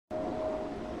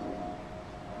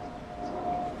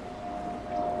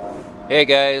Hey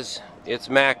guys, it's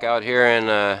Mac out here in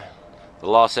the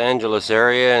Los Angeles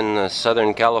area in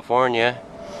Southern California.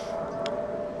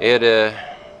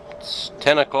 It's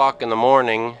 10 o'clock in the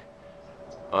morning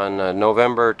on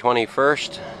November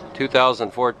 21st,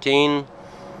 2014.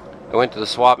 I went to the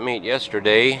Swapmeet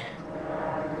yesterday,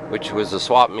 which was the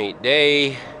Swapmeet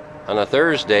day on a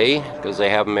Thursday, because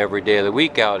they have them every day of the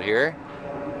week out here.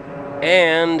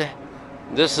 And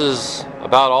this is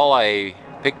about all I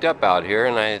picked up out here,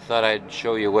 and I thought I'd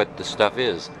show you what the stuff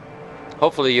is.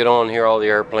 Hopefully you don't hear all the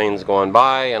airplanes going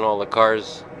by and all the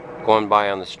cars going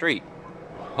by on the street.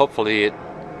 Hopefully it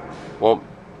won't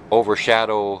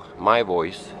overshadow my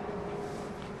voice.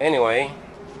 Anyway,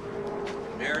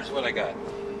 here's what I got.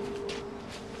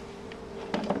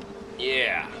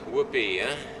 Yeah, whoopee,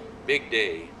 huh? Big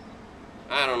day.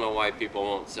 I don't know why people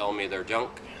won't sell me their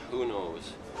junk. Who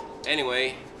knows?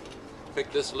 Anyway,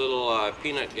 picked this little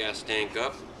peanut gas tank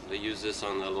up. They use this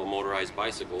on the little motorized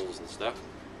bicycles and stuff.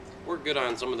 Work good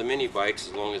on some of the mini bikes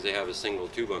as long as they have a single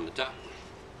tube on the top,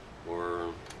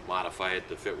 or modify it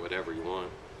to fit whatever you want.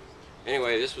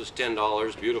 Anyway, this was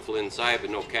 $10, beautiful inside but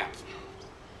no cap,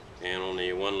 and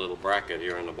only one little bracket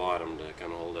here on the bottom to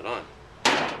kind of hold it on.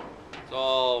 It's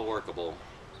all workable.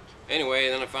 Anyway,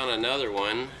 then I found another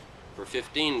one for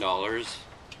 $15,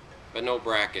 but no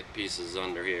bracket pieces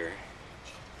under here.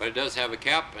 But it does have a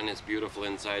cap, and it's beautiful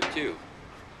inside too.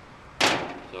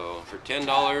 So for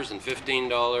 $10 and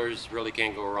 $15, really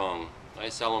can't go wrong. I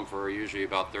sell them for usually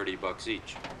about 30 bucks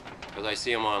each, because I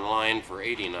see them online for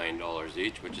 $89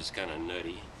 each, which is kind of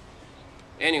nutty.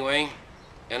 Anyway,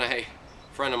 and a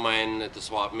friend of mine at the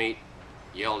Swapmeet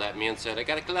yelled at me and said, "I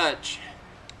got a clutch."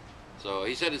 So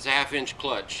he said it's a 1/2 inch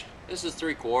clutch. This is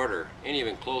 3/4, ain't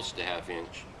even close to 1/2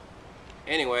 inch.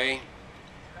 Anyway,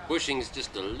 bushing's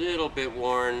just a little bit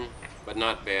worn, but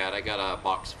not bad. I got a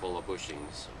box full of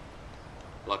bushings.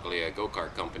 Luckily, a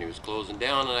go-kart company was closing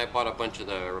down, and I bought a bunch of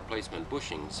the replacement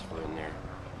bushings for in there.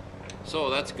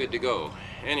 So that's good to go.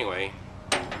 Anyway,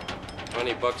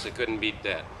 20 bucks, I couldn't beat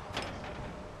that.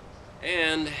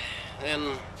 And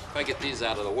then, if I get these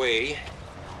out of the way,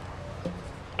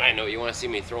 I know you want to see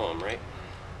me throw them, right?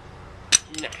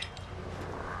 Nah.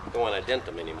 Don't want to dent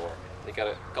them anymore. They got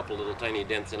a couple little tiny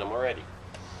dents in them already.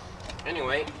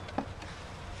 Anyway,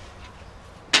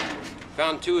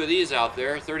 found 2 of these out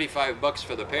there, 35 bucks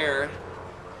for the pair.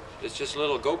 It's just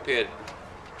little GoPed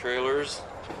trailers.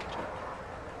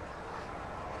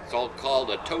 It's all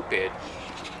called a towped.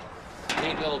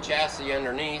 Neat little chassis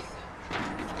underneath.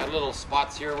 Got little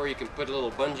spots here where you can put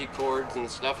little bungee cords and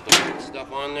stuff to put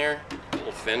stuff on there.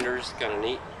 Little fenders, kind of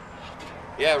neat.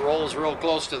 Yeah, it rolls real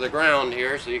close to the ground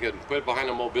here, so you could put it behind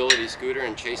a mobility scooter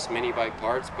and chase mini bike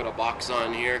parts. Put a box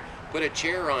on here, put a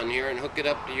chair on here, and hook it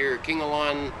up to your King of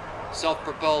Lawn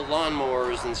self-propelled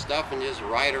lawnmowers and stuff, and just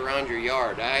ride around your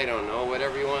yard. I don't know,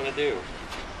 whatever you want to do.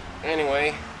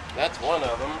 Anyway, that's one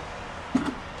of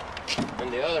them.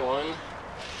 And the other one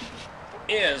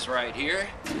is right here.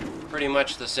 Pretty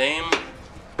much the same.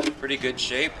 Pretty good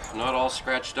shape. Not all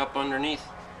scratched up underneath.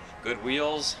 Good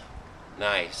wheels.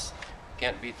 Nice.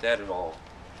 Can't beat that at all.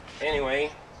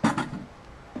 Anyway,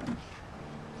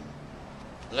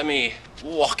 let me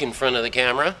walk in front of the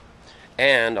camera,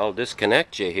 and I'll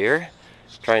disconnect you here.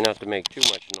 Try not to make too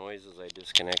much noise as I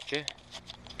disconnect you.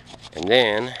 And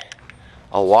then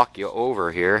I'll walk you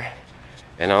over here,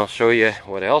 and I'll show you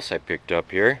what else I picked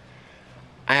up here.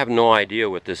 I have no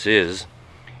idea what this is.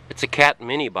 It's a cat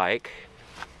mini bike.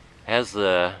 Has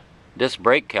the disc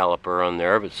brake caliper on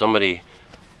there, but somebody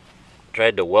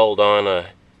tried to weld on a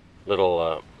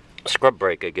little scrub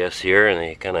brake, I guess, here, and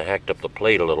they kind of hacked up the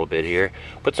plate a little bit here.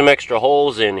 Put some extra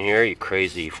holes in here, you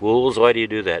crazy fools. Why do you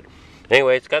do that?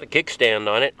 Anyway, it's got a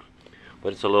kickstand on it,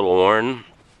 but it's a little worn.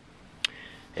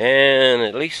 And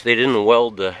at least they didn't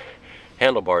weld the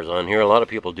handlebars on here. A lot of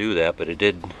people do that, but they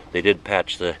did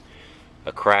patch a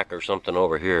crack or something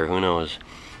over here. Who knows?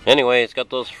 Anyway, it's got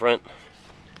those front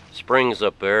springs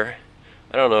up there.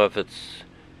 I don't know if it's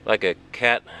like a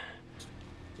cat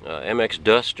MX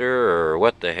Duster or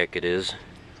what the heck it is.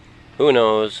 Who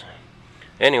knows?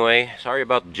 Anyway, sorry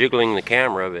about jiggling the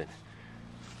camera, but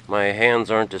my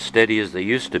hands aren't as steady as they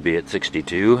used to be at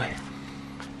 62.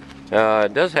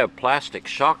 It does have plastic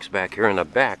shocks back here in the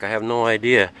back. I have no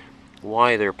idea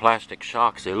why they're plastic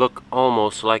shocks. They look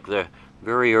almost like the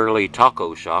very early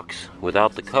taco shocks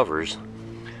without the covers.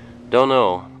 Don't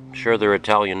know. I'm sure they're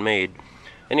Italian made.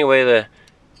 Anyway, the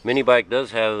mini bike does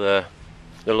have the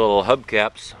little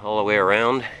hubcaps all the way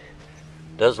around.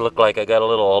 Does look like I got a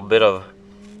little bit of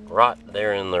rot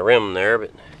there in the rim there,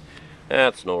 but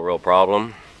that's no real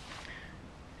problem.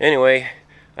 Anyway,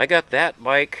 I got that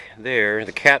bike there,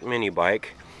 the cat mini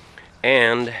bike,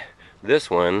 And this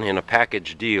one in a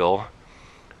package deal.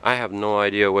 I have no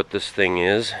idea what this thing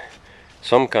is.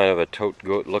 Some kind of a tote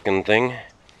goat looking thing.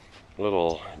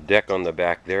 Little deck on the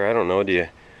back there. I don't know, do you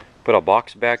put a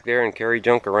box back there and carry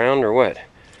junk around or what?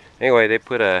 Anyway, they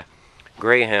put a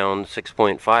Greyhound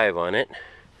 6.5 on it.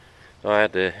 So I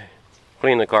had to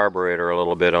clean the carburetor a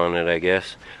little bit on it, I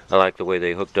guess. I like the way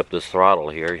they hooked up this throttle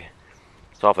here.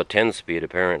 It's off a 10-speed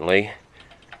apparently.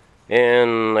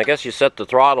 And I guess you set the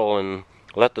throttle and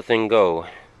let the thing go.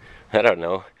 I don't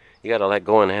know. You gotta let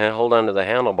go and hold on to the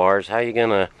handlebars. How you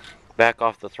gonna back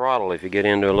off the throttle if you get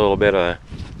into a little bit of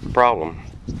problem?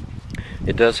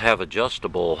 It does have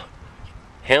adjustable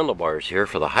handlebars here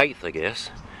for the height, I guess.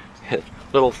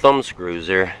 Little thumb screws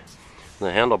there.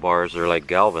 The handlebars are like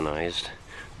galvanized.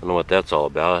 I don't know what that's all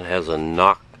about. It has a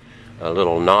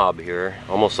little knob here,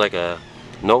 almost like a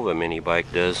Nova mini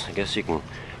bike does. I guess you can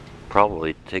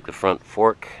probably take the front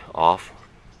fork off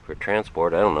for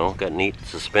transport. I don't know. Got neat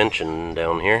suspension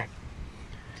down here.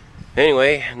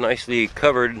 Anyway, nicely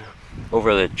covered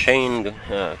over the chain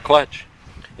clutch.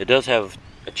 It does have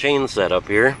a chain set up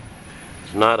here.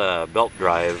 It's not a belt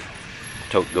drive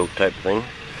tote goat type thing.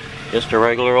 Just a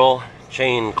regular old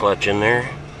chain clutch in there.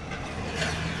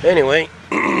 Anyway,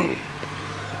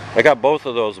 I got both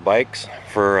of those bikes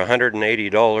for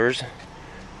 $180.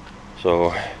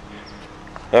 So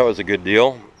that was a good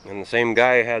deal. And the same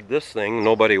guy had this thing.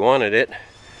 Nobody wanted it.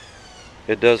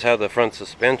 It does have the front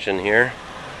suspension here.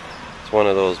 It's one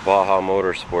of those Baja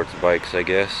Motorsports bikes, I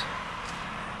guess.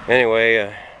 Anyway,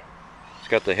 it's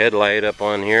got the headlight up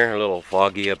on here. A little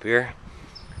foggy up here.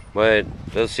 But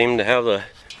it does seem to have the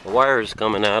wires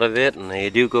coming out of it. And they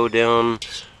do go down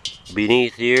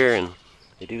beneath here. And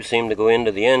they do seem to go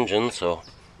into the engine. So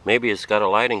maybe it's got a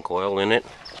lighting coil in it.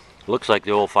 Looks like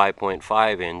the old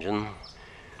 5.5 engine.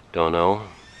 Don't know.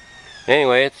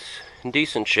 Anyway, it's in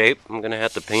decent shape. I'm gonna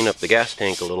have to paint up the gas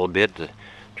tank a little bit to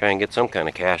try and get some kind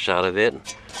of cash out of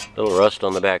it. A little rust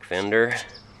on the back fender.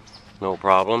 No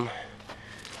problem.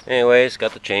 Anyway, it's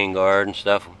got the chain guard and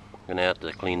stuff. I'm gonna have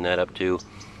to clean that up too.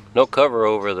 No cover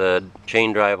over the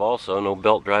chain drive also. No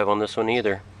belt drive on this one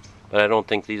either. But I don't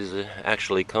think these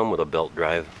actually come with a belt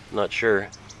drive. I'm not sure.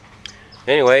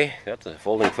 Anyway, got the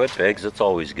folding foot pegs. That's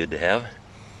always good to have.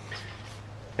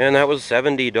 And that was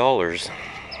 $70.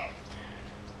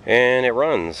 And it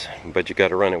runs, but you got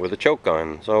to run it with a choke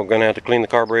on. So I'm gonna have to clean the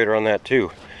carburetor on that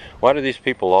too. Why do these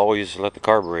people always let the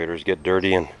carburetors get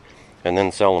dirty and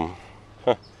then sell them?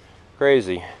 Huh,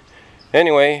 crazy.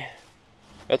 Anyway,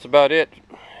 that's about it.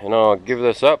 And I'll give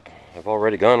this up. I've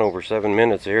already gone over 7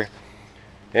 minutes here.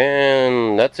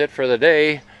 And that's it for the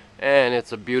day. And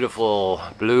it's a beautiful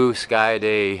blue sky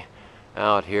day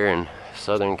out here in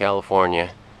Southern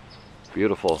California.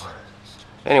 Beautiful.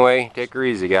 Anyway, take her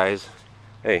easy, guys.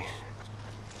 Hey,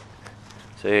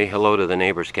 say hello to the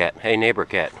neighbor's cat. Hey, neighbor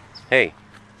cat. Hey,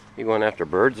 you going after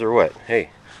birds or what? Hey,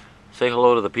 say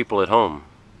hello to the people at home.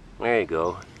 There you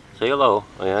go. Say hello.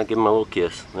 Oh, yeah, give them a little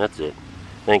kiss. That's it.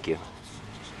 Thank you.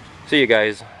 See you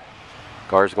guys.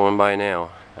 Car's going by now.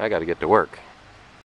 I got to get to work.